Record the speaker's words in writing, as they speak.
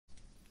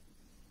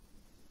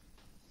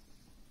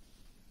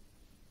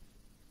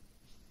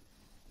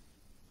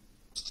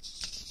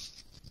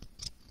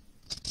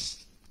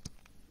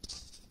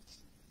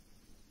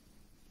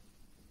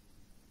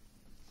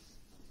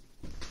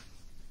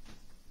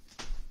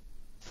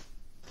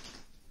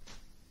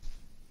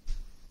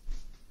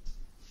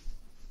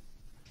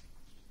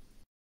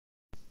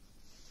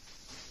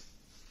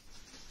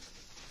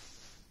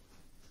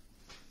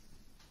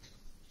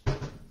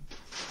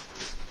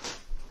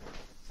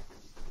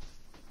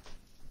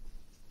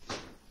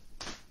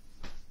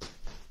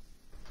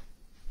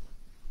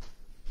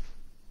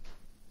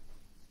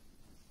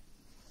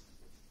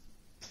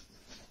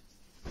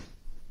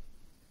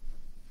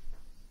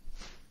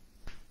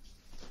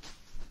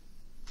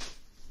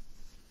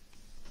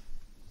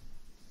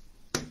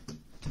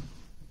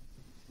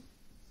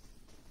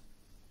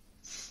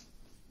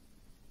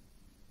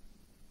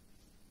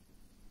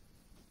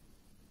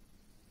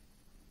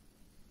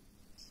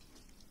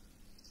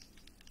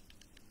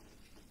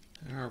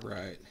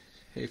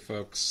Hey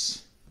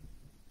folks,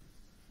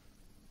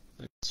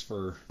 thanks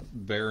for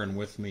bearing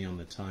with me on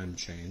the time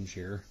change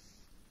here.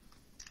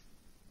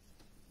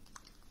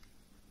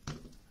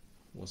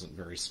 Wasn't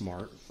very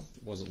smart,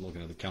 wasn't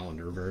looking at the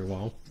calendar very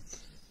well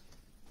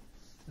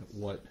at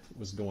what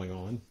was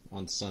going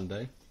on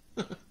Sunday.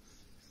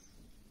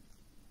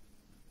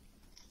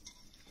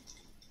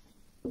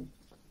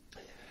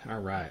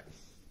 Alright,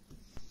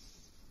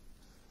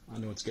 I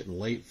know it's getting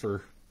late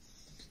for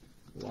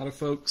a lot of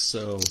folks,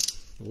 so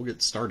we'll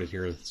get started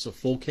here. It's a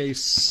full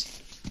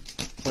case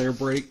player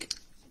break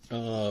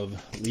of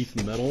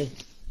Leaf Metal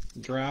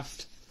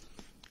draft,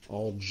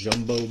 all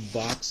jumbo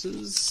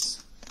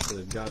boxes. So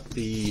they've got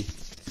the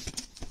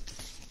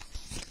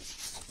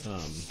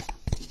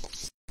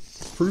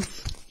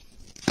proof,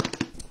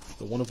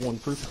 the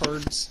 1-of-1 proof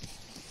cards.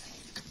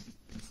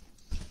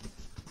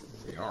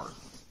 Here we are.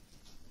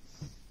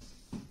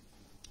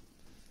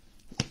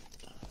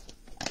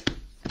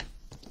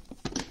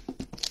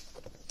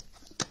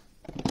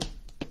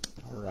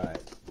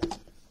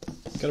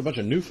 Got a bunch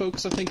of new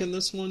folks, I think, in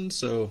this one,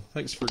 so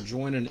thanks for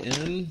joining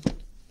in.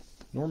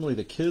 Normally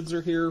the kids are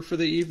here for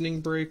the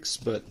evening breaks,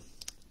 but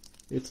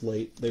it's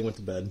late. They went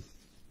to bed.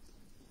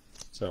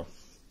 So,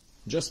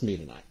 just me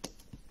tonight.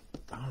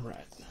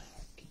 Alright,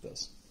 keep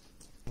this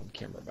on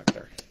camera back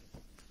there.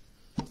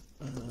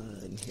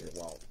 And here,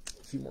 while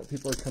a few more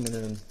people are coming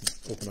in,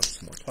 open up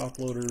some more top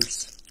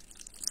loaders.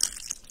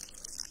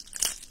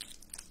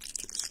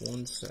 Just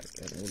 1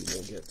 second, and we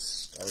will get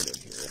started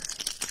here.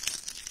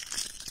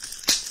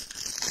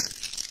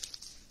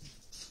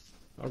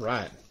 All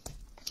right.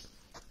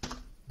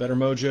 Better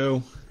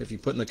Mojo, if you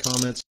put in the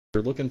comments what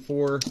you're looking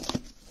for,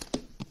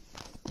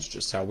 it's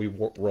just how we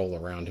roll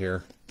around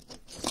here.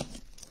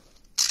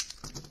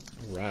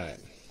 All right.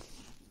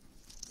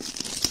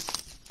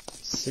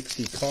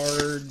 60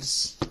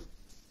 cards.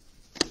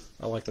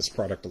 I like this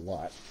product a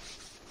lot.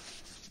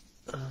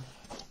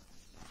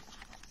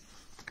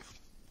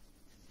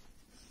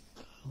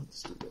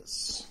 Let's do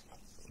this.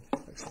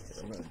 Actually,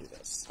 here, I'm going to do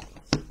this.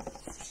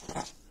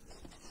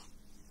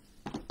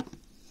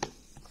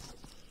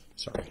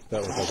 Sorry, that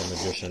was like a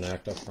magician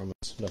act, I promise.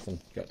 Nothing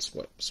got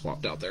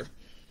swapped out there.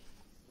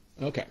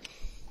 Okay,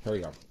 here we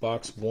go.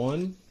 Box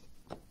 1.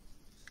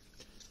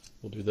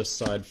 We'll do this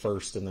side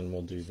first, and then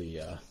we'll do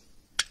the...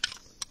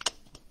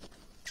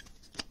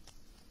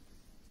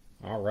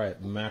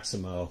 Alright,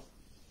 Maximo.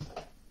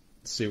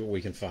 Let's see what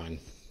we can find.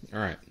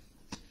 Alright.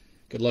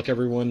 Good luck,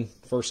 everyone.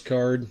 First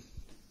card,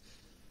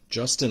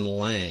 Justin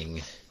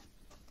Lang.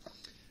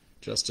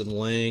 Justin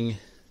Lang...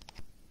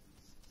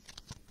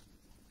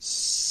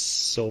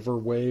 Silver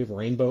Wave,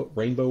 Rainbow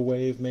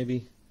Wave,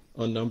 maybe,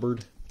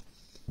 unnumbered.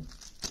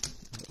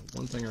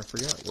 One thing I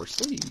forgot were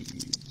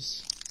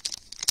sleeves.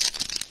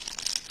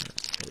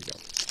 There we go.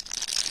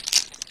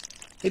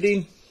 Hey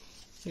Dean,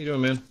 how you doing,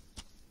 man?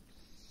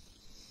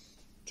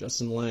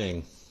 Justin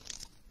Lang,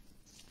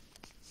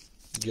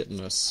 getting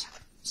us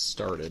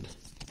started.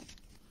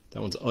 That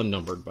one's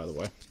unnumbered, by the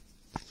way.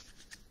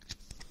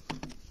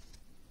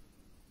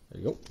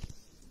 There you go.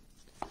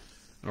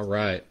 All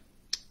right.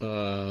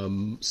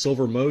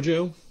 Silver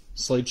Mojo,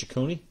 Slade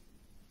Ciccone,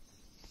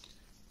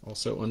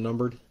 also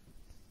unnumbered.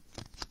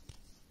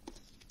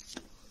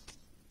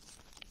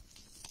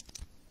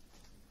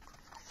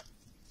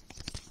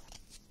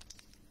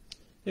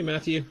 Hey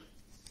Matthew.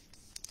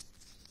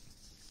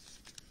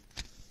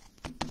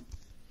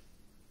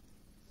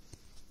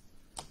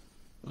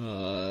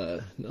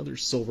 Another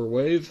Silver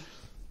Wave,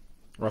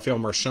 Rafael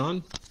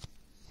Marchand,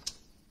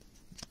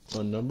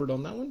 unnumbered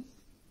on that one.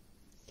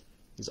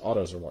 These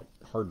autos are like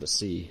hard to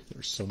see.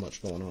 There's so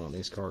much going on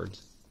these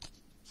cards.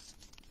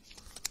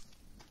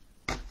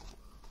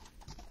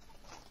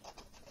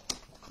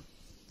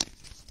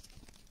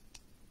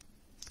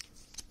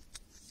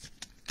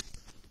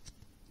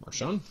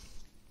 Marchand.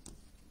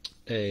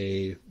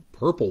 A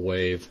Purple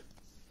Wave,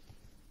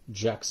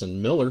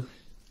 Jackson Miller.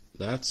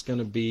 That's going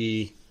to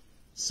be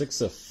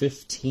 6 of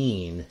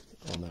 15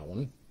 on that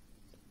one.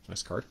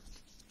 Nice card.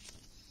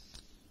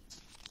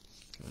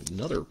 Got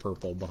another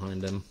purple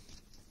behind him.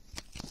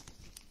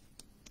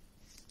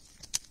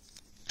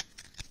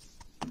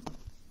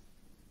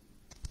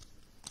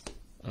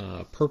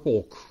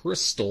 Purple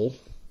Crystal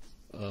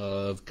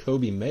of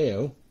Kobe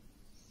Mayo.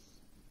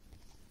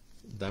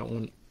 That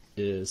one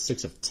is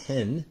 6 of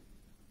 10.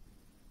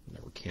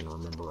 Never can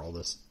remember all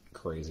this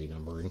crazy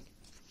numbering.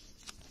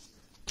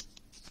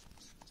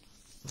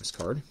 Nice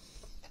card.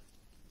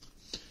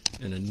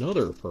 And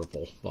another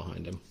purple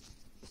behind him.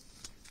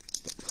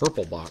 The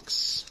purple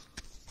box.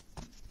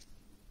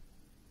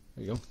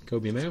 There you go,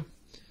 Kobe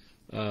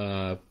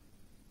Mayo.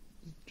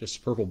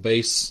 Just purple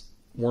base,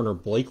 Warner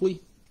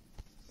Blakely.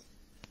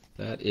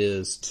 That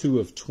is 2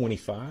 of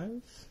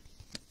 25.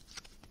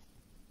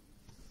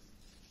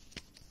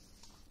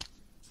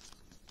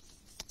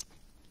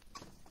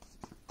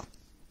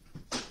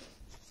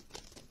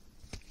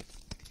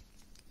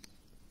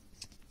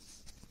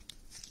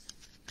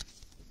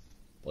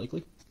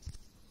 Blakely.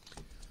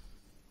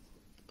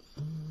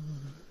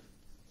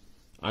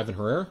 Ivan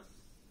Herrera.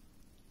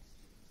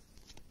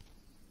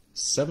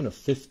 7 of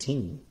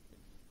 15.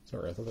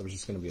 Sorry, I thought that was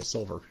just going to be a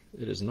silver.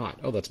 It is not.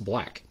 Oh, that's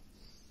black.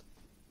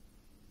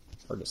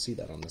 It's hard to see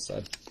that on this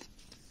side.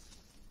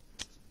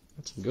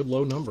 That's some good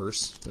low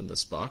numbers in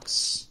this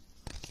box.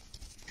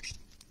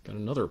 Got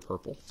another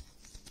purple.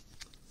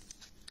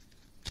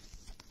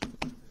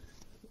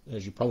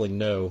 As you probably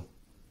know,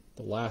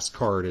 the last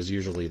card is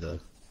usually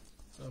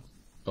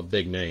a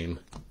big name.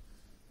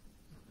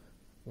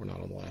 We're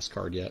not on the last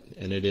card yet,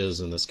 and it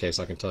is in this case.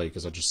 I can tell you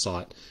because I just saw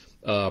it.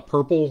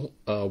 Purple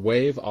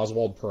Wave,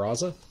 Oswald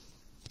Peraza.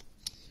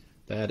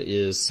 That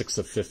is 6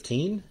 of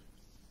 15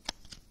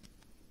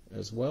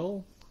 as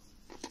well.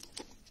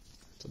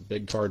 It's a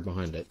big card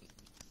behind it.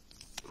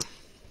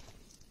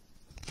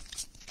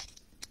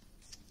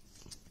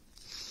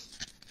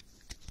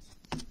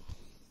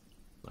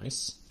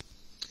 Nice.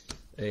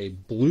 A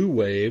Blue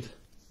Wave,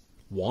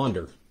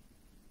 Wander.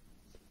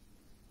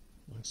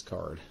 Nice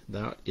card.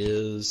 That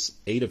is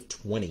 8 of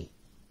 20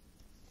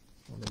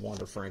 on the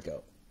Wander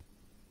Franco.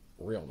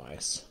 Real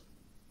nice.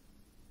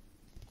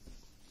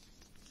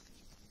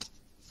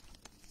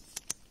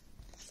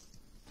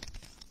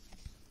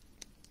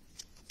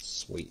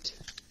 Sweet.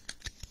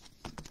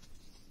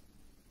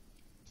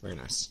 Very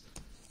nice.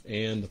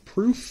 And the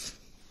proof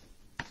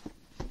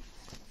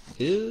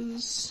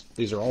is,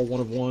 these are all 1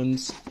 of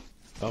 1s.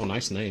 Oh,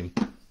 nice name.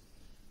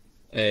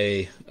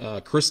 A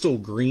Crystal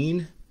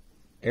Green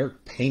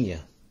Eric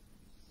Pena.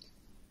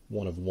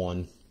 1 of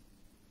 1.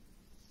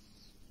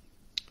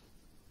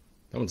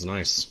 That one's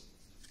nice.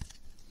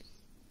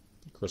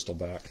 Crystal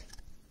back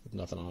with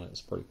nothing on it.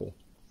 It's pretty cool.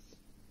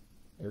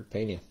 Eric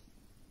Pena.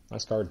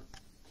 Nice card.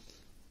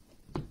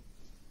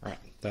 Alright,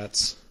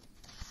 that's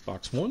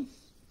box 1.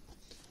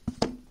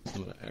 I'm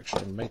going to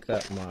actually make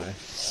that my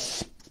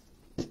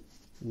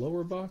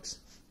lower box.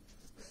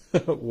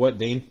 What,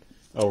 Dean?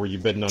 Oh, were you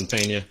bidding on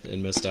Pena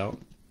and missed out?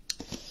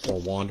 Or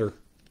Wander?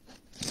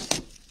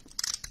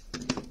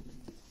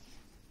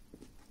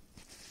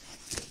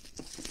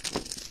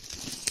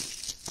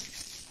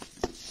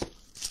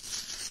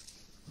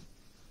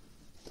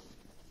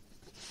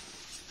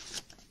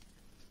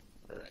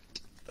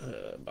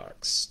 Alright,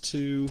 box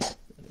 2.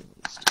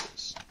 Let's do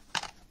this.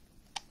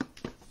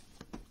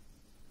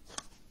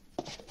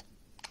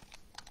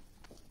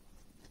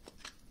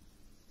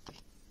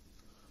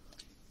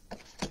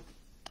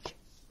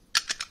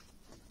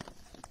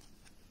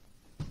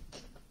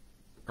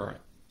 Alright,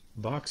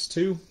 box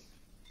 2.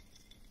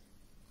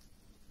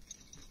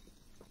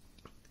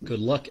 Good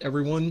luck,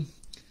 everyone.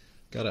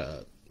 Got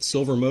a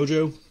Silver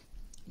Mojo,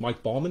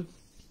 Mike Baumann.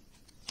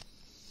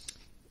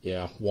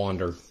 Yeah,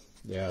 Wander.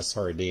 Yeah,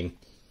 sorry, Dean.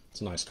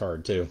 It's a nice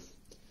card, too.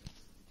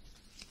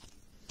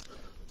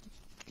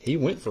 He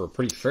went for a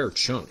pretty fair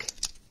chunk.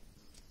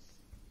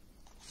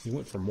 He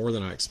went for more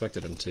than I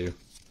expected him to.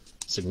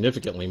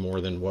 Significantly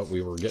more than what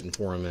we were getting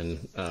for him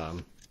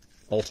in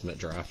Ultimate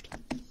Draft.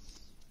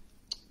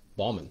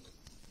 Baumann.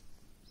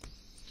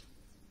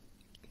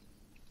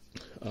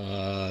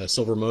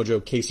 Silver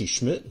Mojo, Casey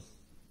Schmidt.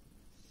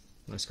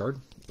 Nice card.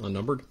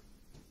 Unnumbered.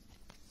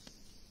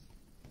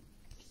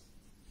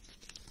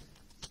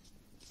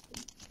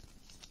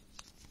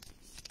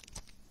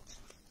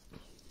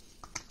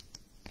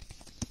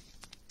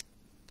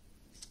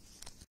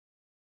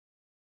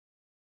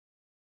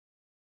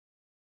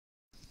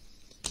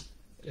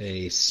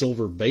 A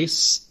silver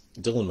base,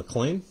 Dylan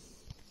McClain.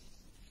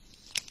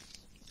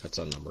 That's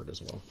unnumbered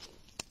as well.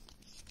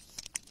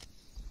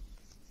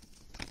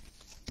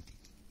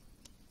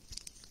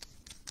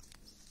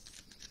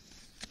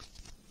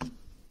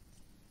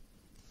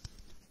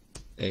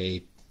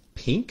 A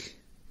pink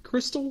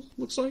crystal,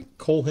 looks like.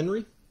 Cole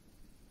Henry.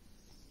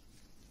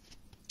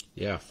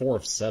 Yeah, 4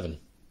 of 7.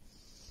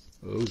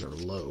 Those are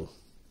low.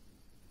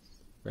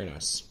 Very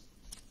nice.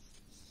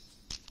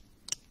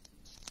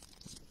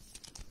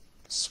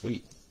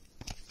 Sweet.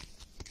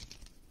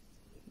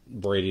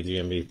 Brady, the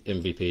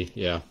MVP.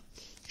 Yeah,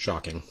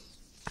 shocking.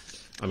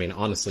 I mean,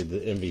 honestly, the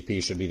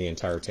MVP should be the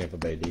entire Tampa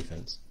Bay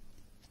defense.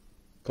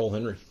 Cole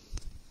Henry.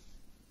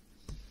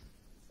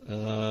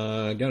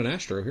 Got an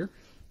Astro here.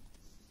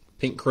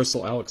 Pink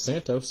Crystal Alex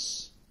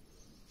Santos.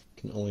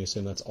 Can only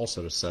assume that's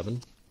also to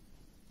 7.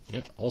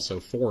 Yep, also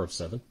 4 of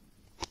 7.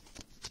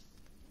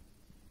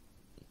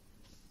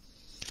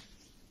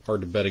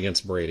 Hard to bet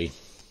against Brady.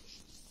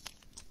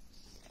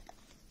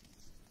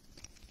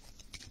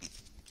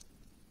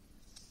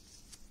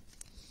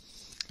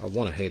 I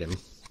want to hate him,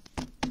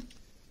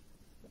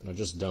 and I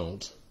just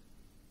don't.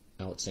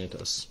 Alex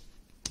Santos.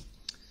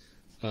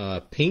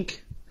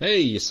 Pink. Hey,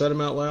 you said him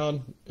out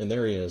loud, and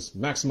there he is.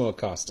 Maximo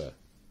Acosta.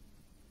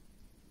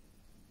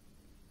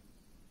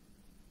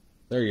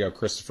 There you go,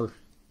 Christopher.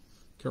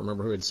 Can't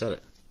remember who had said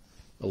it.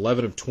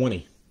 11 of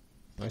 20.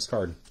 Nice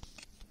card.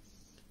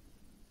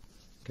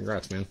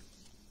 Congrats, man.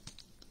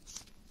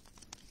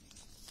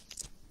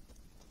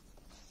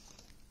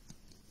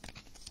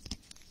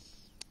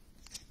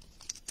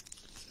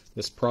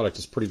 This product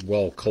is pretty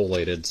well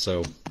collated,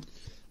 so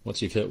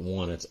once you've hit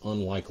one, it's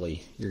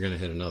unlikely you're going to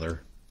hit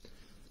another.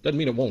 Doesn't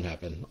mean it won't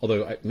happen,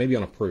 although maybe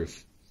on a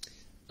proof.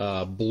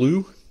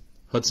 Blue,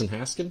 Hudson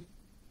Haskin.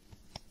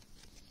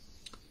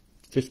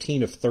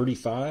 15 of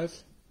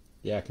 35.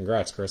 Yeah,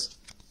 congrats, Chris.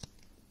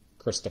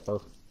 Christopher.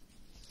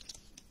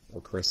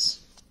 Or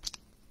Chris.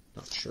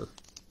 Not sure.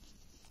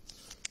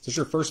 Is this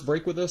your first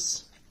break with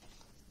us,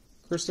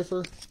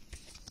 Christopher?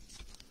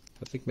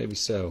 I think maybe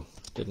so.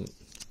 Didn't.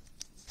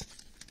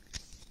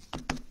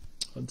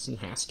 Hudson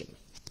Haskin.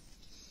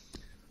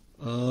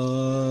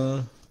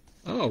 Oh,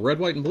 red,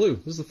 white, and blue.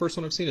 This is the first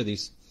one I've seen of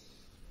these.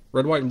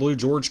 Red, white, and blue,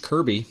 George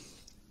Kirby.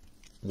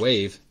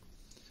 Wave.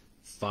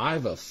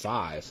 5 of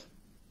 5.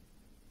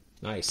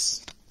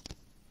 Nice.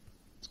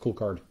 It's a cool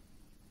card.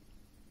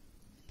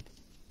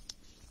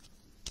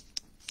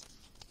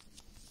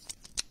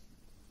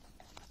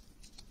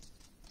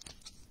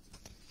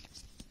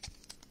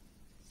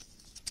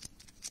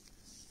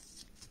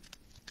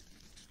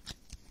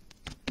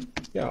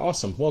 Yeah,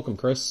 awesome. Welcome,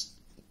 Chris.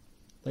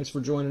 Thanks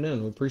for joining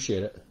in. We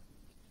appreciate it.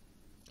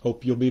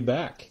 Hope you'll be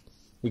back.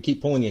 We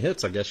keep pulling you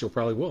hits. I guess you'll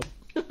probably will.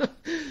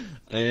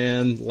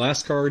 And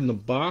last card in the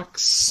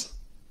box,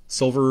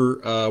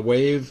 Silver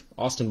Wave,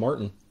 Austin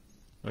Martin.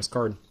 Nice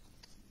card.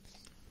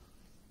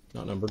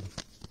 Not numbered,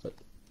 but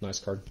nice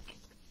card.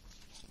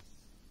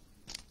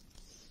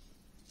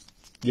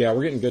 Yeah,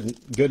 we're getting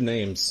good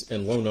names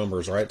and low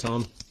numbers, right,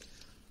 Tom?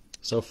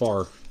 So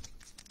far,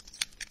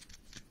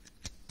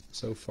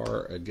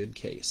 a good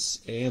case.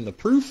 And the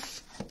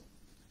proof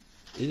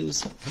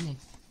is, come on,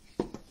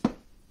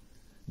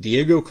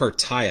 Diego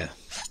Cartaya.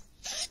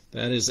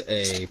 That is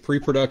a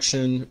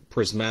pre-production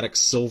prismatic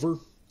silver,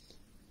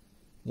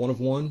 1 of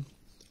 1.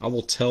 I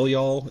will tell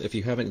y'all, if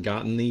you haven't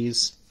gotten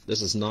these,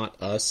 this is not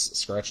us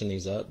scratching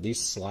these up. These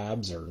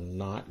slabs are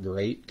not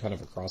great, kind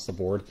of across the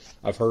board.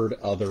 I've heard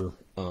other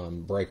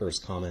breakers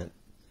comment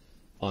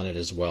on it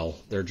as well.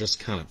 They're just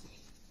kind of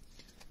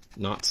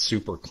not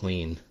super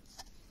clean,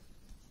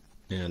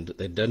 and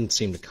they didn't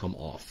seem to come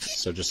off.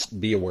 So just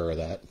be aware of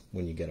that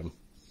when you get them.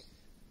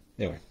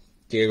 Anyway,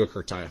 Diego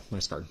Cartaya,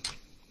 nice card.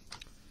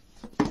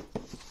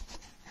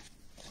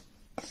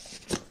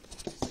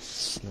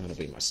 That'll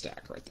be my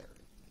stack right there.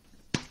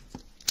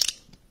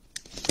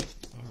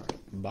 All right,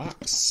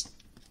 box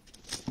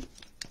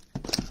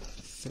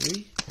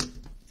 3.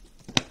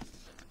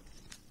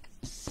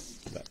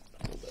 Back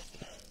a little bit.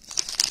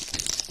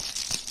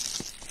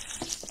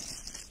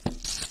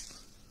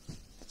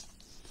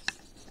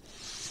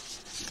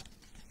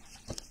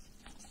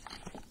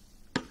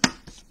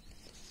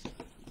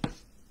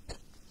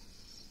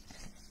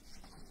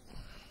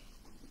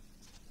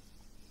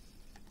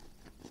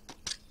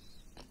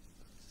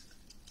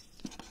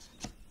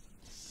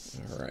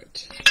 All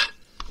right,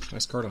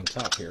 nice card on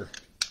top here.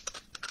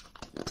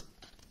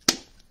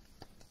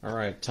 All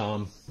right,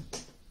 Tom,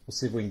 we'll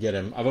see if we can get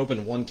him. I've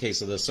opened 1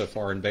 case of this so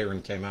far, and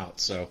Bayron came out,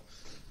 so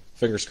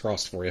fingers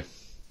crossed for you.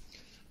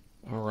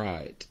 All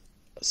right,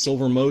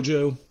 Silver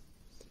Mojo,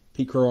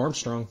 Pete Crow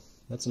Armstrong.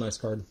 That's a nice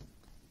card.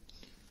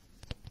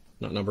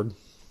 Not numbered.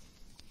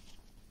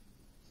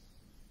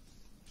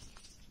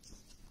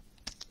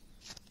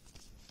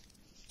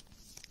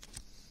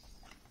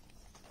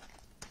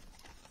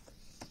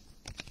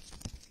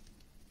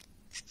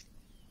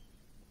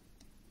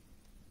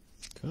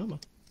 Come on.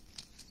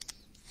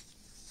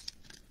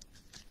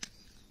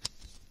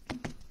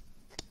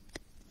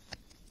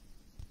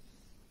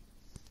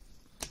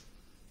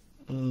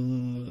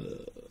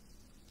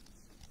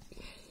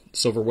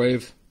 Silver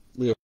Wave,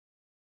 Leo.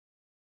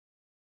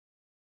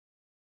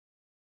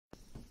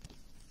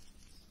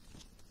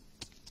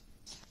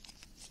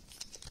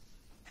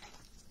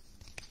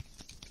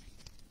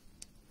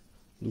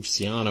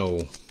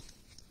 Luciano.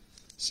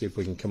 See if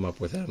we can come up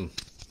with him.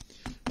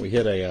 We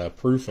hit a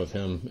proof of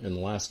him in the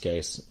last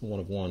case, 1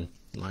 of 1.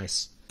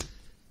 Nice.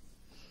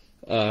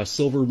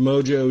 Silver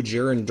Mojo,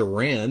 Jaron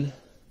Duran.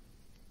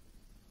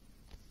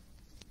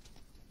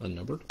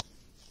 Unnumbered.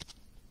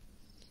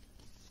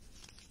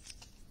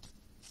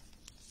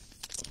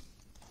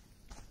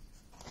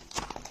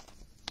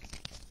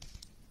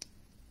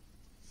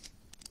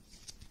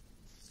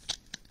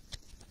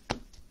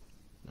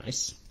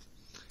 Nice.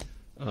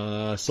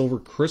 Silver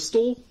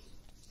Crystal,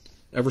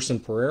 Everson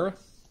Pereira.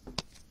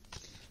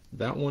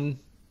 That one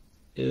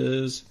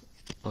is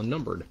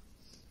unnumbered.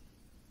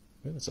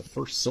 Maybe that's the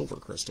first silver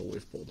crystal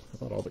we've pulled. I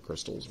thought all the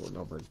crystals were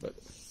numbered, but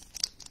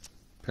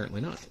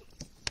apparently not.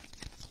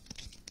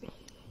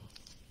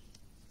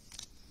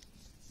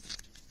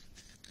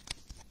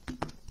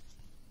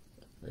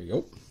 There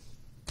you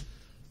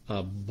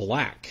go.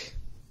 Black,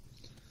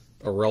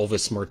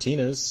 Aurelvis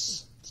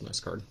Martinez. It's a nice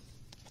card.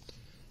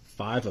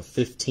 5 of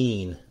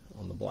 15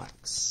 on the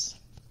blacks.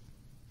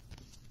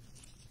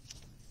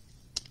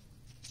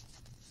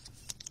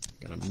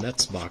 Got a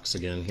Mets box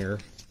again here.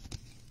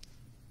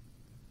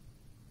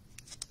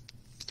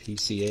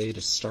 PCA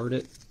to start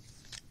it,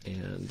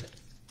 and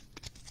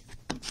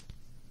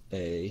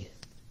a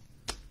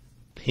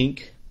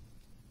pink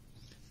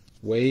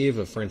wave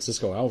of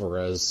Francisco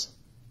Alvarez.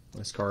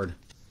 Nice card.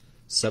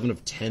 7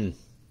 of 10.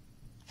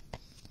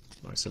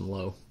 Nice and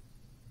low.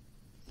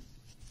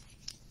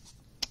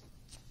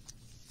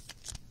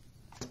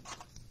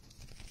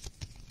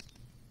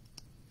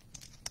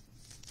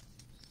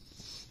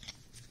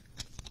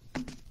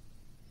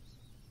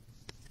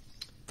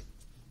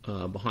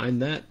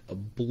 Behind that, a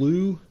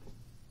blue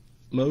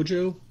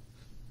Mojo,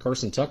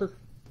 Carson Tucker.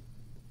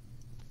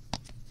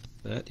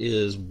 That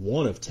is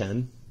 1 of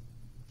 10.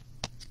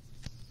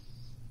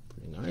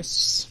 Pretty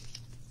nice.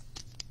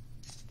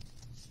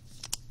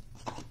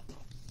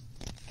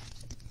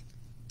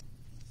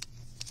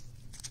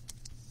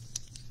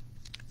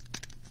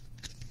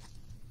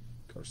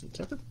 Carson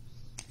Tucker.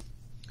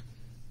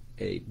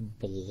 A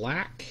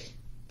black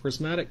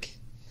prismatic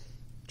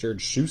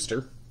Jared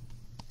Schuster.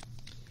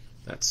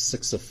 That's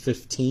 6 of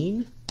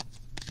 15.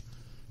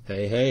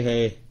 Hey, hey,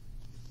 hey.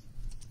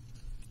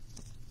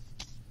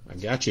 I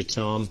got you,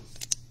 Tom.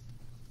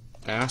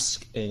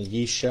 Ask and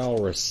ye shall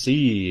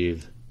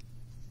receive,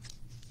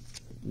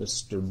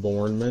 Mr.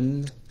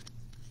 Bornman.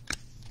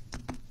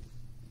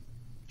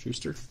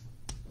 Schuster.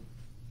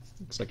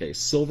 Looks like a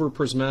silver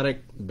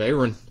prismatic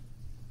Bayron.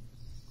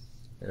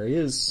 There he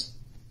is.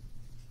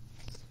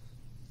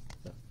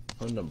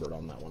 Unnumbered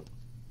on that one.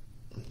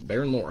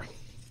 Bayron Lora.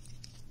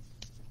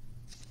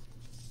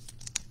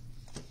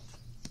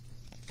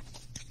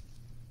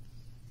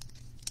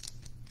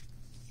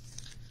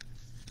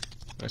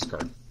 Nice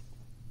card.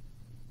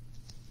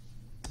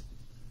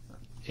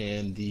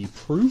 And the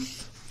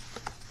proof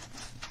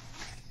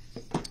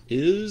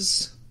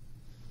is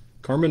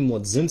Carmen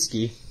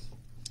Mlodzinski,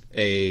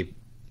 a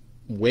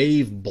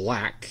wave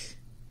black,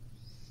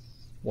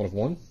 1 of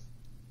 1.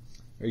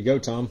 There you go,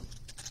 Tom.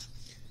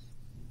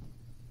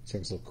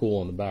 Things look cool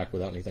on the back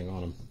without anything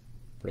on them.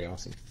 Pretty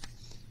awesome.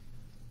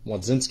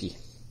 Mlodzinski,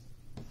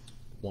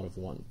 1 of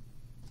 1.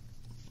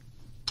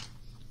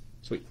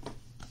 Sweet.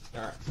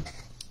 All right.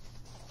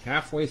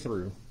 Halfway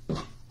through.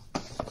 I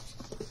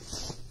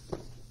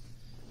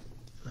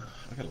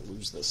gotta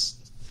lose this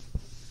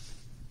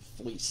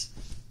fleece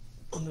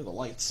under the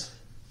lights.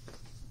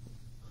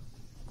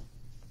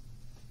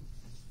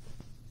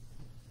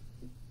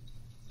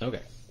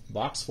 Okay,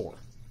 box 4.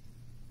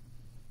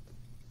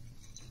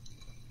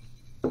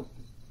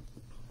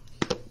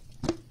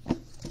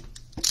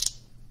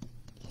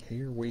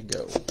 Here we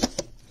go.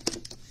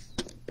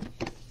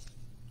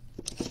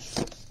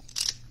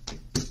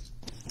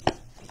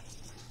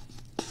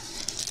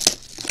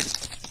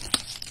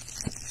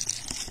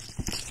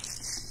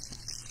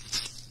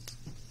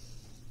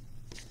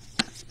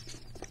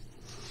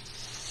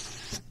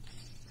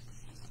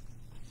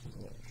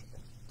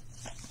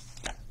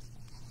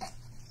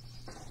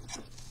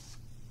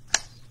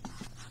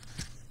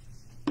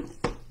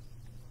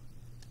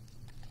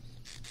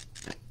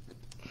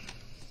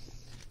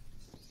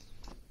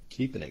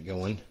 Keeping it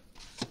going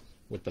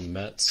with the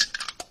Mets.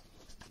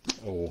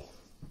 Oh, I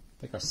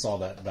think I saw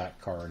that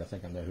back card. I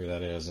think I know who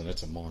that is, and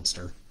it's a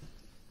monster.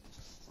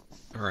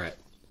 All right.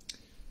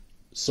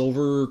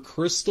 Silver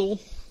Crystal,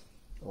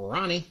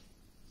 Ronnie,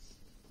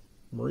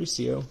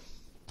 Mauricio.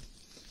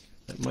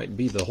 That might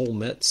be the whole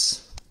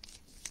Mets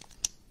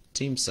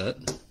team set.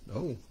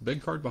 Oh,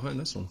 big card behind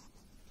this one.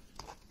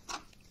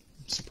 I'm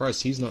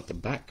surprised he's not the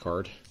back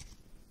card,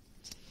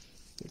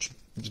 which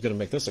is going to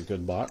make this a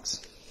good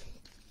box.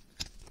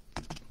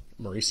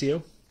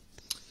 Mauricio.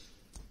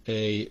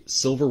 A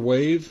Silver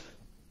Wave,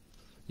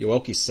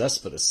 Yoelqui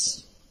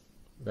Cespedes.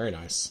 Very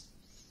nice.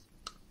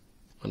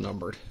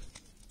 Unnumbered.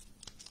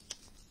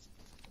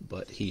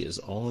 But he is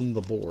on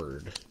the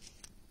board.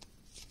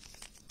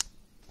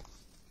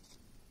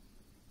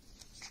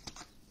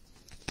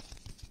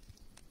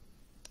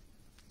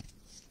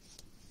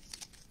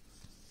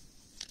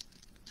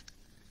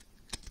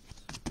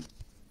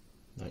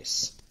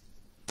 Nice.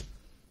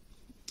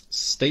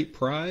 State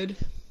Pride,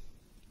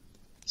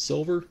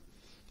 Silver,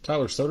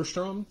 Tyler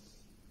Soderstrom.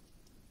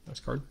 Nice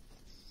card.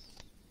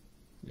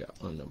 Yeah,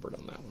 unnumbered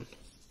on that one.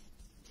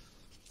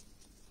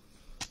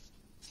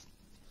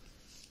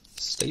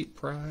 State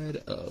Pride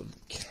of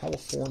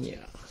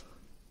California.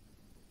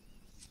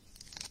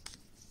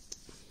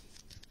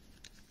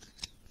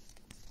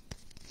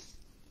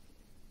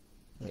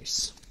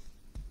 Nice.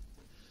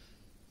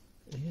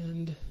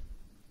 And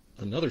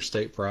another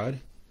State Pride,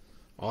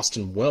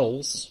 Austin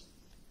Wells.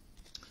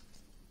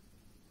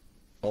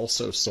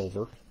 Also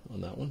silver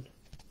on that one.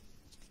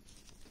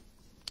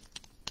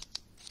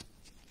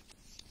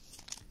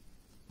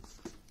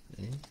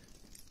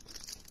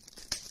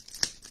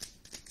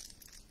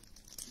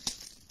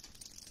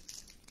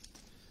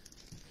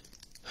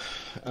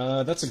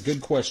 That's a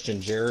good question,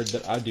 Jared,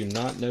 that I do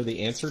not know the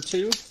answer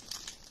to.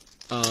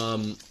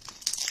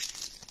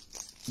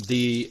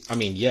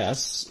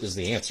 Yes is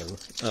the answer.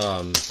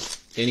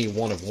 Any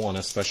 1 of 1,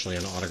 especially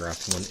an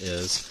autographed one,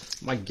 is.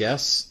 My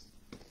guess,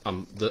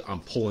 I'm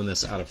pulling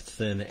this out of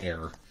thin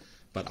air,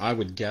 but I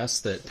would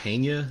guess that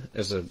Pena,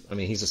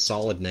 he's a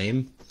solid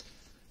name.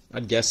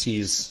 I'd guess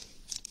he's,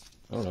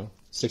 I don't know,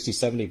 60,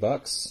 70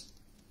 bucks.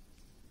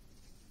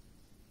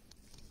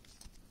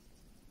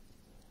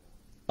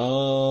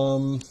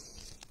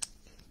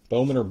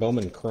 Bowman or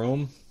Bowman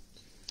Chrome.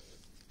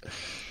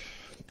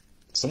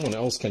 Someone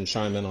else can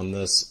chime in on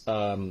this.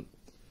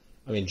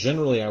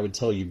 Generally I would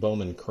tell you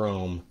Bowman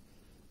Chrome,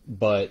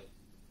 but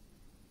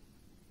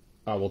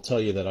I will tell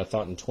you that I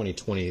thought in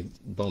 2020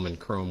 Bowman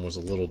Chrome was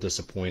a little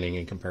disappointing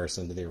in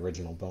comparison to the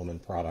original Bowman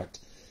product.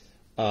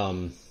 I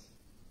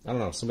don't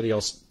know. Somebody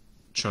else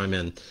chime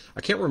in.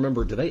 I can't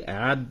remember. Do they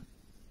add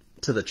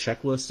to the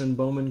checklist in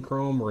Bowman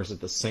Chrome, or is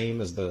it the same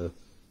as the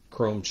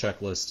Chrome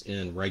checklist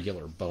in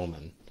regular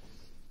Bowman?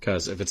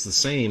 Because if it's the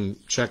same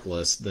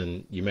checklist,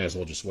 then you may as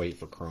well just wait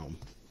for Chrome,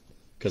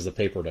 because the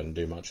paper doesn't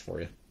do much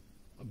for you.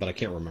 But I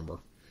can't remember.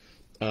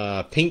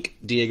 Pink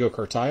Diego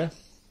Cartaya.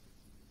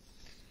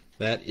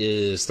 That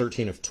is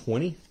 13 of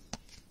 20.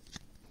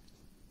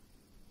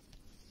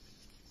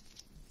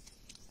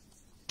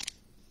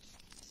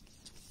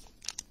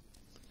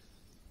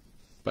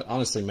 But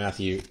honestly,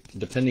 Matthew,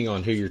 depending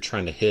on who you're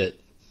trying to hit,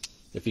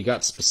 if you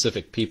got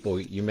specific people,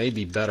 you may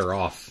be better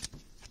off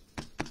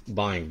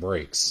buying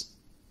breaks.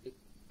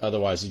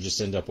 Otherwise, you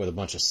just end up with a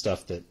bunch of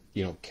stuff that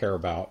you don't care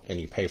about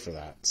and you pay for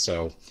that.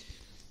 So,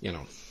 you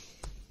know,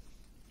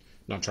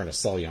 not trying to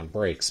sell you on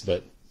breaks,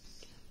 but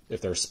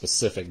if there are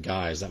specific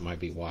guys, that might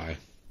be why.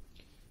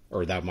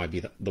 Or that might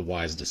be the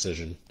wise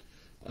decision.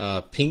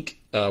 Pink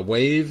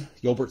Wave,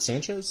 Yolbert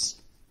Sanchez.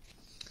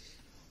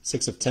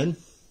 6 of 10.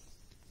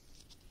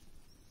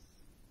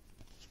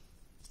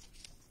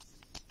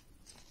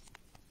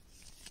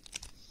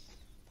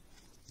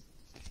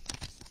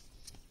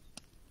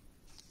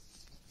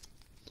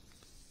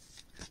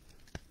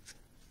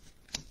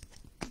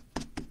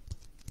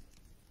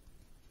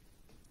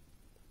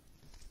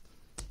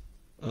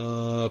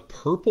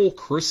 Purple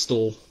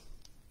Crystal.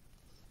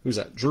 Who's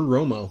that? Drew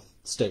Romo,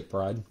 State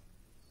Pride.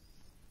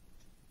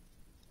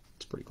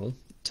 It's pretty cool.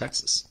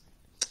 Texas.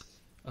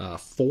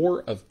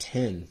 4 of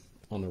 10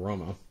 on the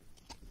Romo.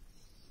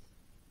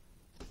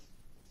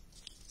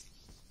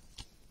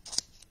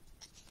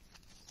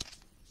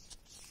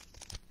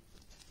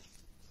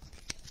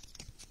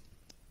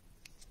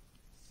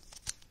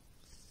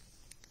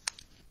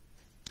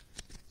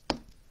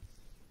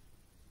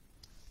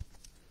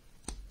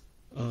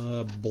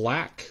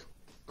 Black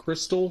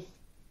Crystal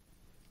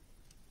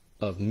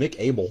of Mick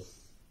Abel.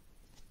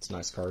 It's a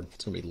nice card.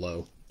 It's going to be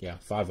low. Yeah,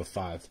 5 of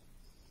 5.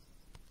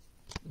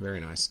 Very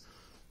nice.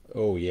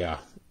 Oh, yeah.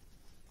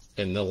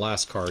 And the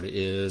last card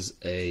is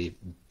a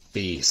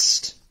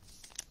beast.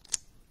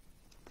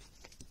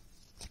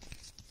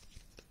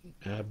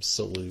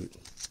 Absolute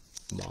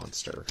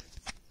monster.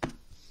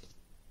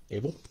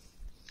 Abel.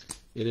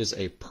 It is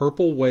a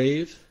Purple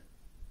Wave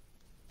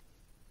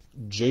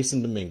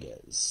Jason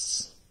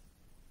Dominguez.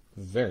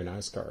 Very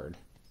nice card.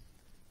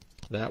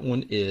 That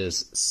one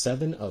is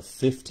 7 of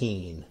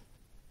 15.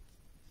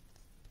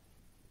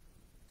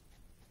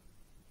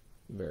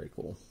 Very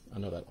cool. I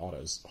know that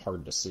auto's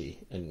hard to see,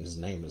 and his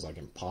name is like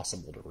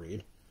impossible to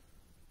read.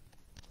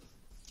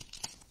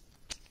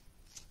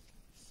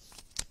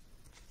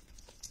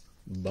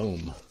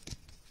 Boom.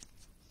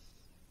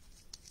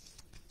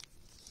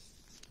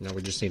 Now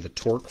we just need the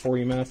torque for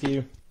you,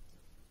 Matthew.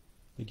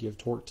 Think you have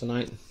torque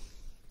tonight?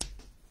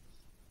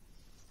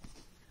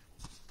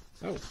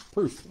 Oh,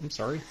 proof. I'm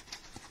sorry.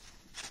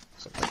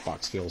 So that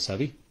box feels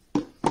heavy.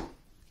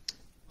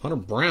 Hunter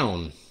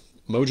Brown,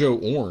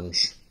 Mojo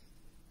Orange.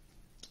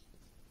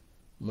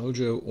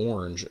 Mojo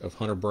Orange of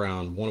Hunter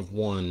Brown, 1 of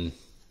 1.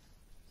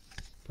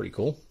 Pretty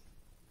cool.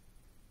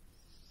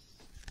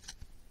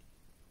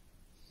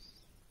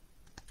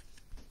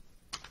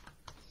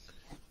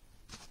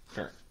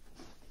 All right.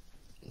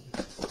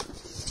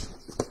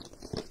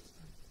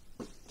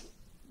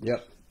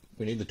 Yep,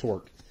 we need the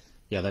torque.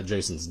 Yeah, that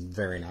Jason's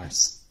very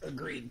nice.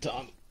 Agreed,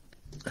 Tom.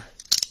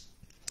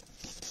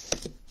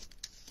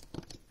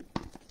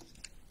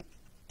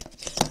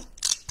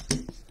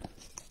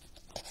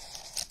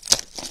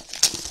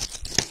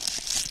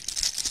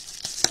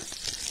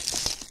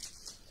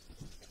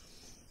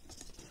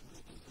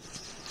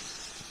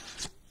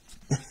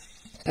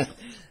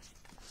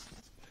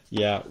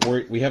 Yeah,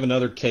 we have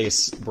another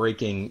case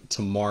breaking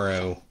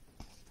tomorrow,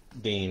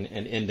 Dean,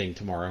 and ending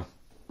tomorrow.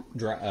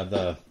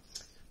 The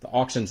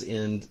auctions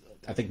end,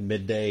 I think,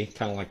 midday,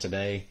 kind of like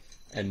today,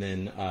 and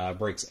then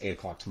breaks 8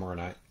 o'clock tomorrow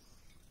night.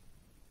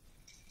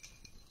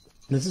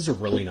 This is a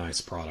really nice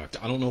product.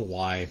 I don't know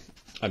why.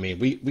 I mean,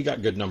 we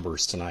got good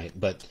numbers tonight,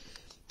 but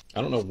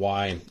I don't know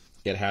why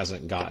it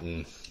hasn't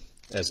gotten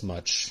as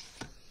much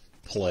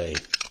play.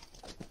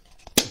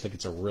 I think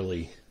it's a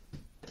really...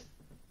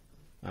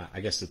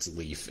 I guess it's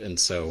Leaf, and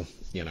so,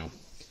 you know,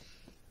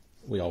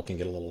 we all can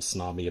get a little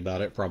snobby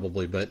about it,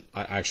 probably, but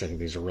I actually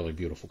think these are really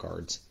beautiful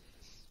cards.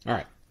 All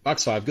right,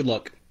 box 5, good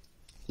luck.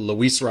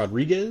 Luis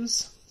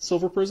Rodriguez,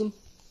 Silver Prism.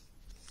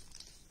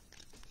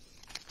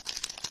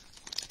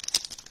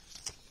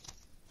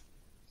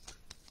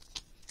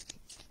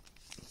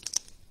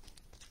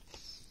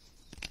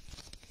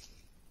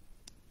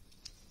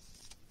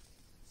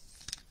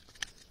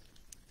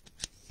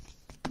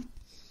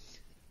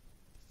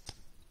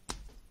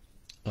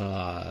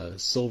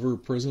 Silver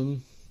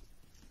Prism,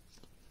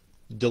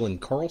 Dylan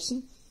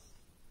Carlson.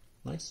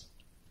 Nice.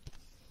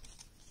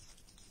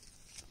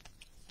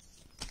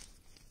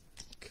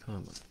 Come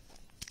on.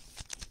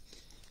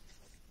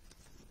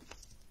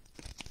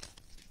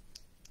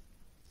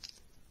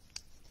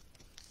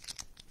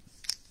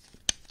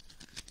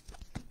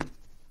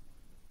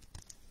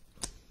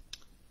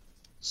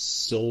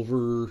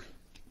 silver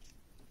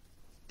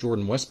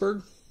Jordan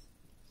Westberg.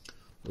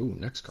 Ooh,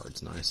 next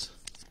card's nice.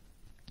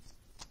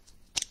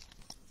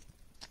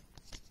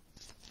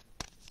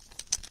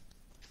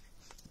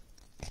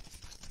 I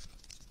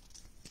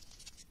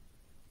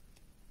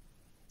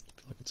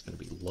feel like it's going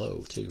to be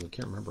low, too. I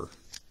can't remember.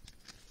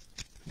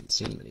 I haven't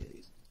seen many of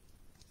these.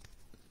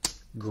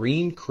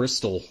 Green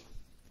Crystal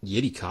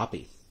Yeti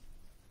copy.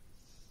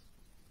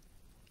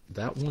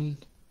 That one,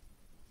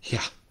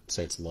 yeah, I'd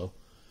say it's low.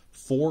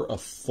 4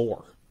 of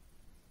 4.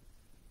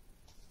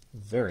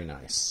 Very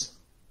nice.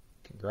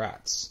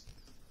 Congrats.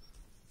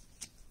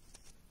 I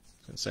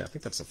was going to say, I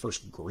think that's the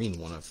first green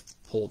one I've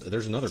pulled.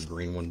 There's another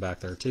green one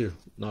back there, too.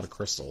 Not a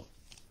crystal.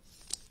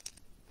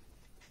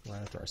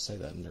 Right after I say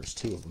that, and there's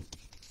 2 of them.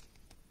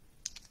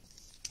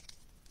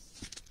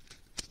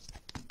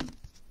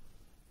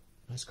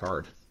 Nice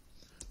card.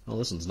 Oh,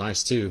 this one's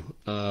nice, too.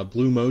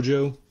 Blue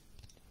Mojo,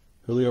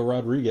 Julio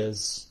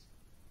Rodriguez.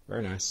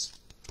 Very nice.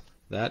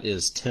 That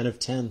is 10 of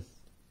 10.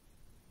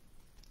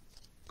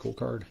 Cool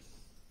card.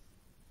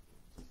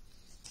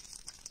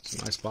 It's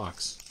a nice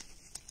box.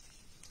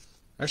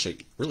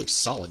 Actually, really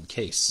solid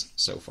case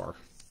so far.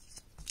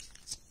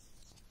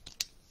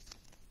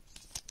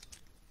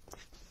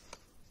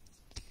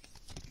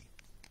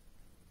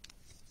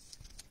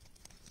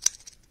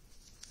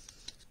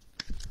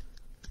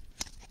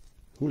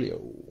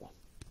 Julio.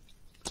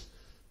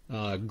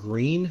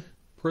 Green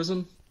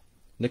Prism,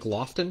 Nick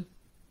Lofton.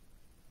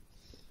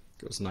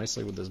 Goes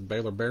nicely with this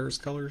Baylor Bears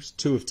colors.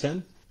 2 of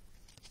 10.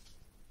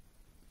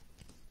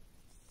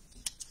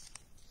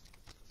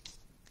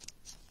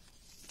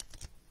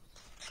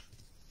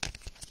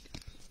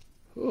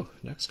 Oh,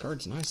 next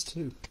card's nice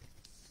too.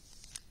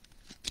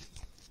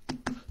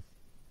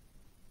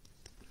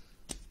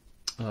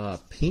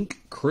 Pink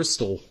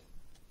Crystal,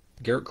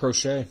 Garrett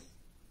Crochet.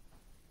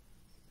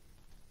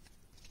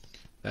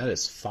 That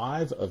is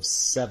 5 of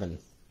 7.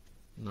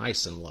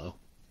 Nice and low.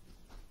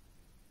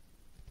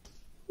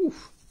 Whew.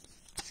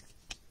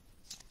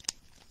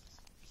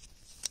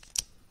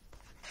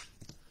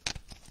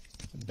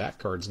 Back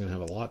card's going to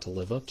have a lot to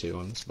live up to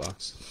on this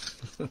box.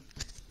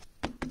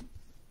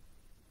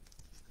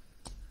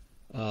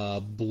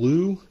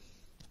 Blue,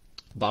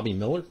 Bobby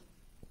Miller.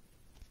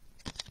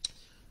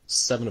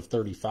 7 of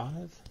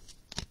 35.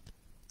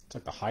 It's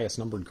like the highest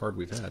numbered card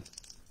we've had.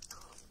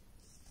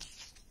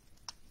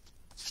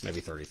 Maybe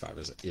 35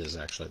 is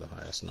actually the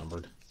highest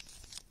numbered,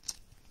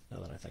 now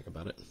that I think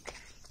about it.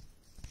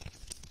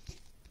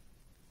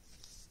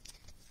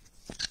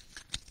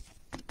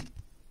 There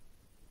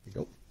you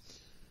go.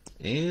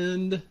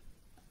 And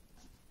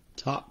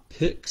top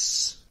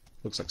picks.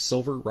 Looks like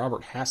silver,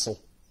 Robert Hassel.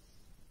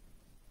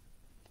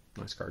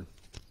 Nice card.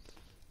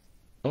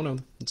 Oh no,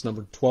 it's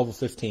numbered 12 of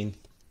 15.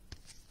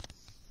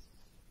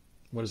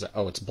 What is that?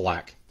 Oh, it's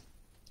black.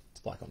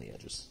 It's black on the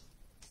edges.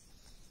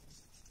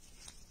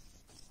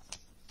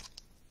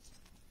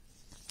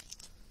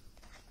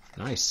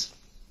 Nice.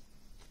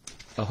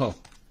 Oh.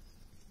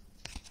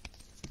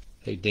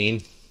 Hey,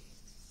 Dean.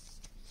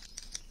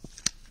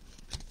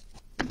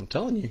 I'm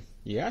telling you,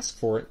 you asked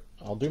for it.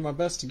 I'll do my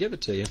best to give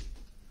it to you.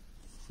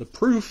 The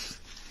proof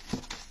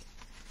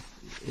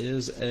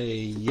is a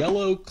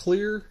yellow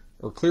clear,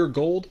 or clear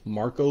gold,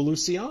 Marco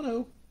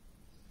Luciano.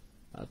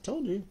 I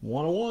told you,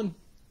 101.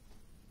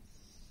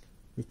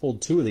 We've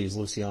pulled 2 of these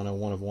Luciano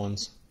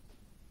 1-of-1s.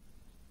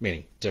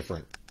 Meaning,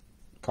 different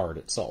card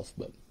itself,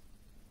 but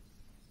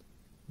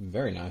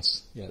very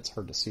nice. Yeah, it's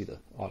hard to see the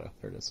auto.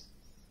 There it is.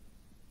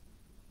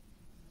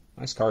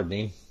 Nice card,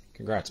 Dean.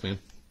 Congrats, man.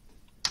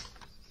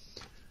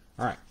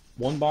 All right,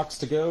 1 box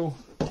to go.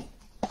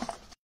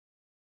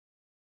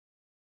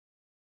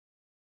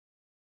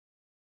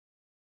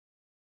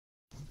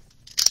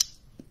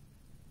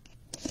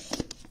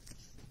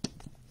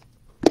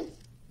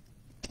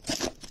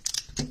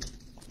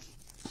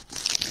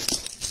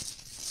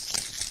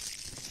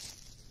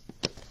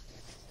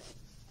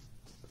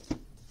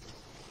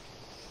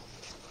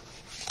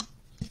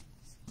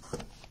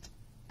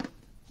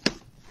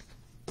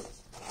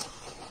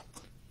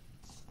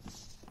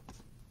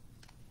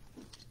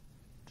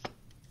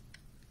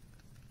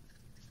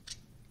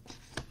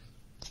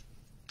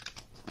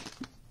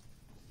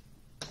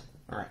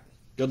 All right,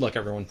 good luck,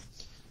 everyone.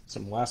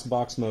 Some last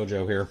box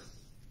mojo here.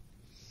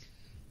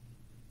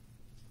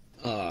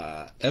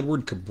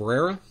 Edward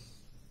Cabrera,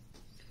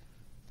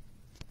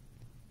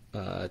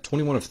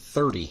 21 of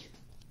 30.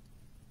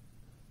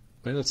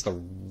 Maybe that's the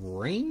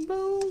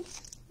Rainbow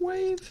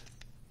Wave?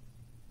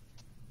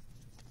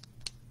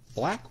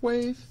 Black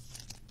Wave?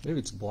 Maybe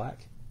it's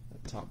black,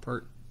 that top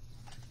part.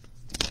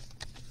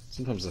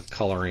 Sometimes the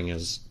coloring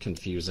is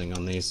confusing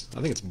on these.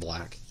 I think it's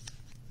black.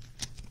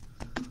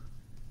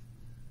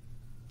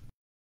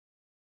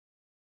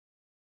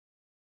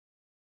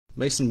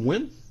 Mason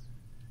Wynn,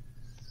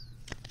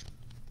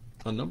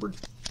 unnumbered.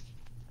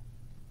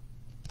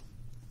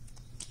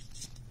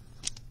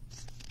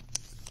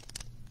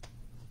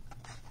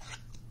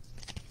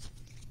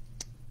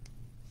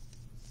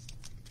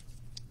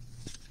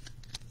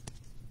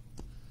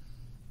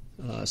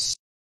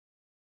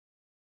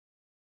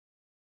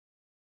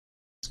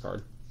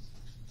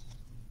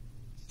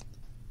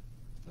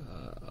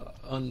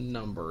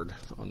 unnumbered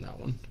on that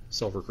one.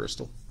 Silver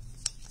crystal.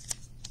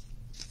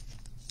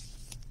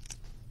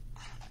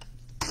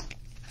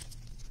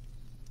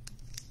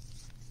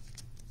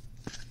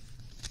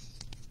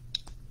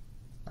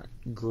 All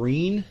right.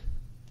 Green,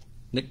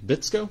 Nick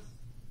Bitsko.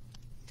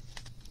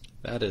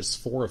 That is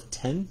 4 of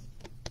 10.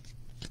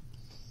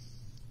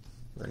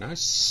 Very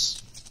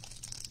nice.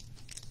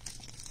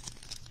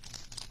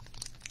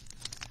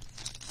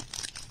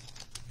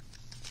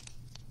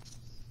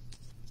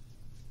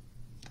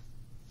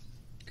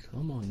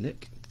 Come on,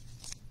 Nick.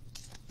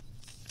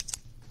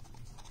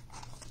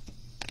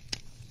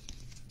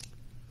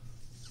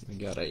 We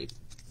got a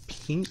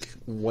Pink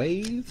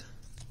Wave.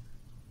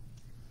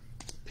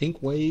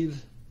 Pink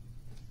Wave.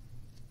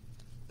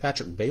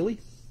 Patrick Bailey.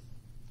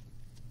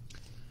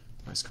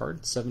 Nice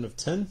card. 7 of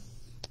 10.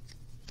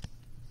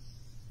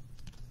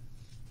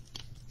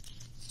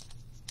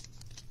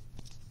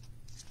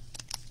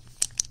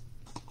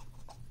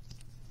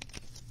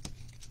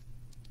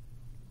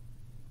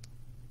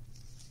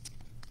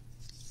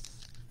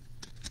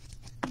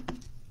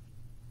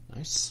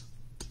 Nice.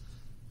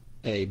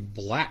 A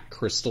black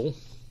crystal,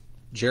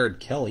 Jared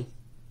Kelly.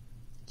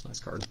 That's a nice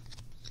card.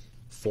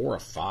 4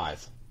 of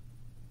 5.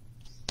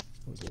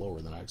 It was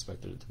lower than I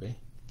expected it to be. I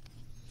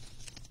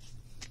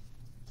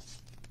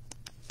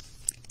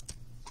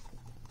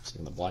was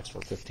thinking the blacks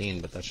were 15,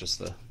 but that's just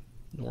the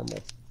normal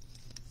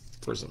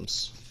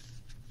prisms.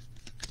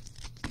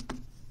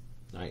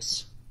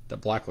 Nice.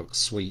 That black looks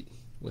sweet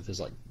with his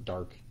like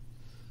dark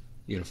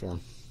uniform.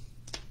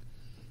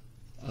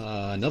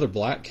 Another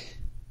black.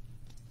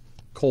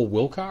 Cole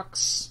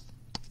Wilcox,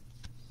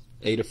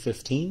 8 of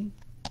 15.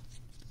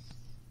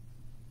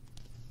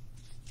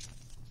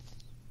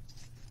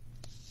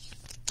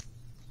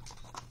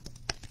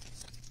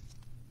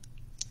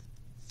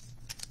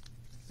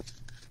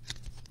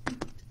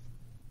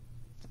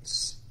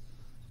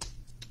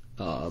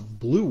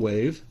 Blue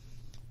Wave,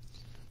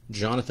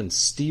 Jonathan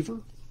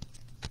Stever,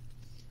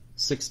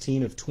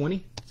 16 of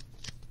 20.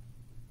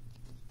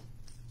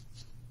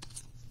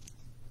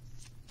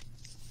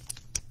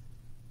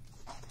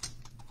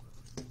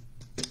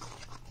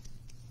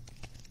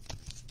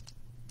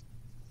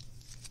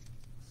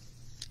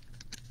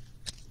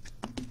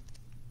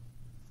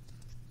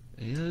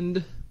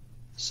 And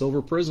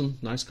Silver Prism,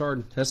 nice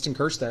card. Heston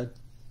Kjerstad,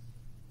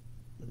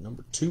 the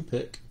number 2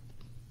 pick.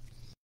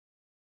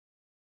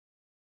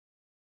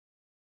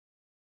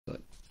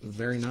 But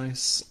very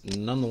nice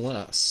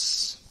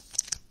nonetheless.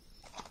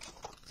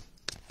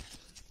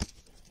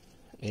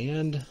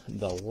 And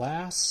the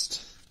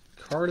last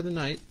card of the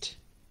night,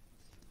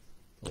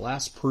 the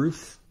last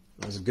proof,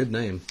 that was a good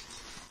name.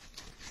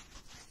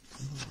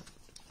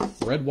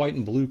 Red, white,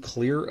 and blue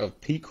clear of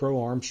Pete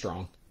Crow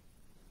Armstrong.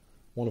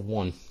 1 of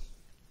 1.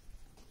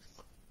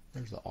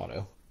 There's the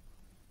auto.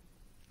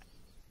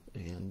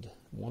 And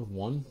 1 of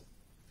 1.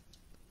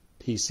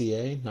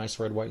 PCA, nice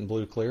red, white, and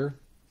blue clear.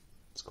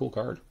 It's a cool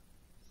card.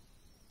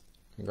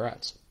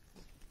 Congrats.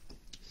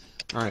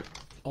 All right,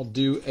 I'll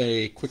do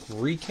a quick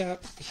recap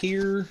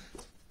here.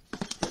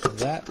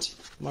 That,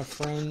 my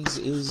friends,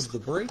 is the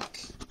break.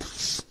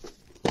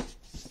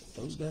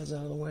 Those guys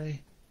out of the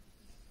way.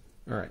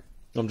 All right,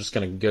 I'm just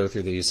going to go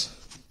through these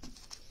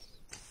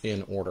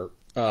in order.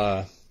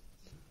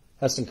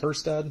 Heston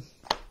Kjerstad.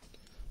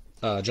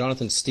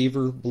 Jonathan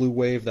Stever, Blue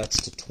Wave,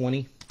 that's to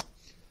 20.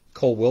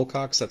 Cole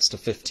Wilcox, that's to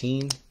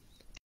 15.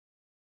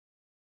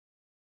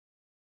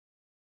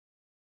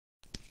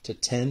 To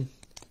 10.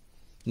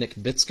 Nick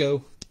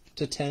Bitsko,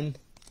 to 10.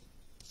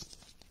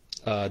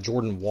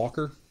 Jordan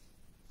Walker,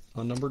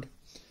 unnumbered.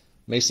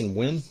 Mason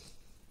Wynn.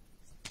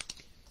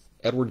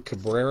 Edward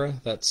Cabrera,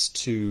 that's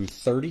to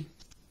 30.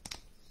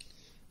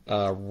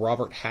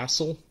 Robert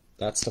Hassel,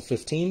 that's to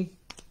 15.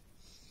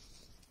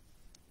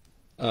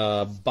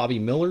 Bobby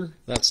Miller,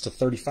 that's to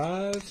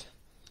 35.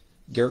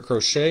 Garrett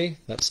Crochet,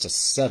 that's to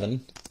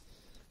 7.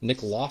 Nick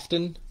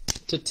Lofton,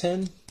 to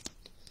 10.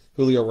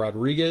 Julio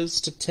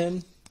Rodriguez, to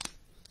 10.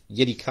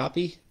 Yeti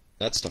Copy,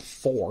 that's to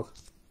 4.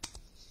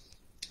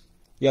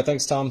 Yeah,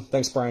 thanks, Tom.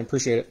 Thanks, Brian.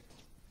 Appreciate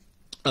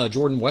it.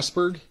 Jordan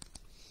Westberg,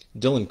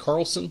 Dylan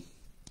Carlson,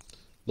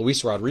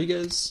 Luis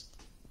Rodriguez,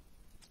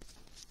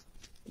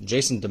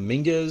 Jason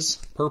Dominguez,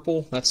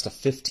 purple, that's to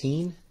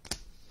 15.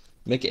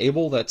 Mick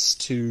Abel, that's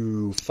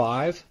to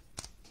 5.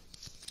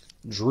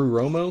 Drew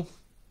Romo,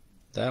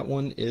 that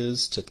one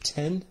is to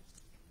 10.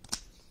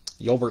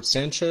 Yolbert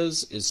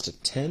Sanchez is to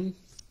 10.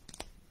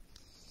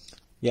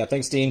 Yeah,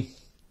 thanks, Dean.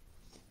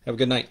 Have a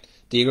good night.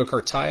 Diego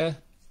Cartaya,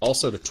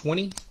 also to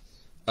 20.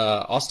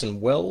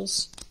 Austin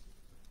Wells,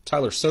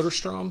 Tyler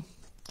Soderstrom,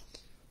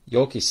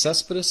 Yoelqui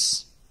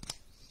Cespedes,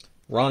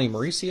 Ronnie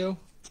Mauricio,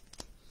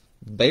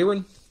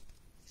 Bayron,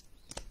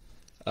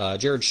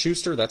 Jared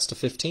Schuster, that's to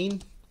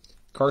 15.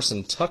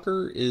 Carson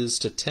Tucker is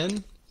to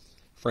 10.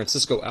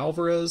 Francisco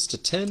Alvarez to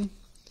 10.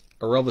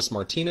 Aurelvis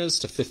Martinez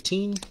to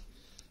 15.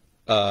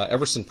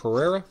 Everson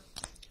Pereira.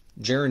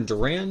 Jaron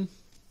Duran.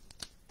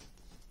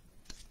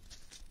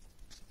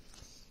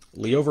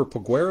 Leover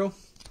Peguero.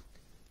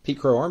 Pete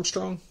Crow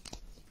Armstrong.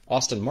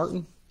 Austin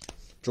Martin.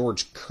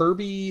 George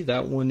Kirby,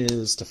 that one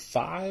is to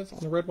 5 on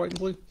the red, white, and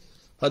blue.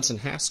 Hudson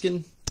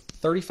Haskin,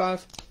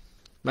 35.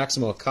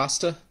 Maximo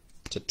Acosta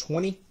to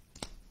 20.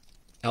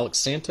 Alex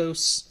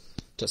Santos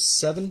to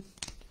 7.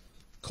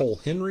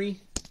 Cole Henry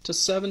to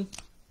 7.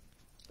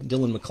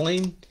 Dylan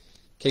McClain,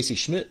 Casey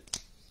Schmidt,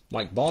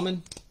 Mike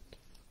Bauman,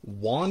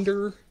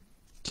 Wander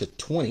to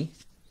 20.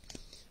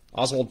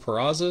 Oswald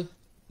Peraza,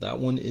 that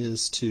one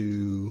is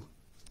to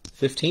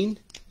 15.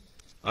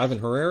 Ivan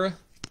Herrera,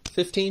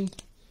 15.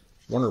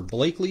 Warner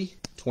Blakely,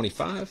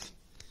 25.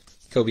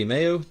 Kobe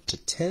Mayo to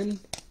 10.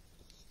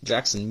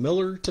 Jackson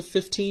Miller to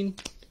 15.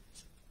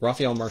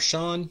 Rafael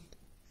Marchand,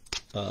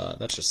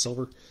 that's just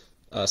silver.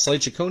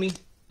 Slade Ciccone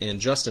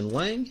and Justin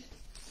Lang.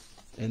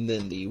 And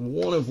then the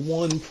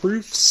 1-of-1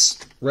 proofs,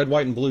 red,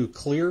 white, and blue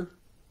clear.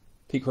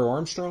 Pete Crow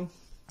Armstrong.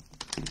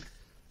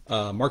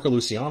 Marco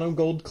Luciano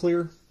gold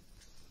clear.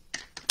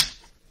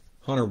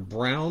 Hunter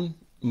Brown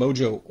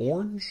Mojo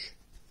orange.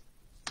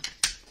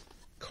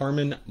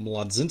 Carmen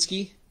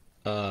Mlodzinski,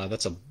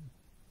 that's a,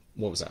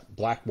 what was that,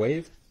 black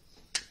wave.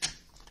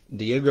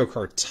 Diego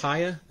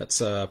Cartaya,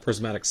 that's a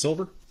prismatic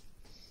silver.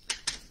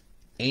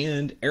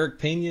 And Eric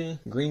Pena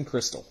green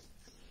crystal.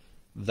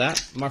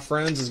 That, my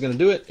friends, is going to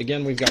do it.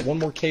 Again, we've got one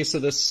more case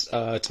of this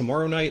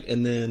tomorrow night,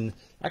 and then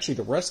actually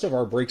the rest of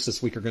our breaks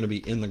this week are going to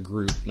be in the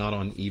group, not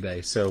on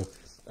eBay. So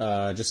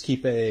just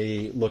keep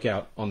a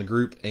lookout on the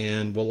group,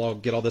 and we'll all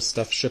get all this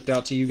stuff shipped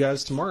out to you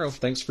guys tomorrow.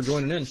 Thanks for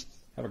joining in.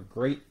 Have a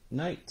great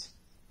night.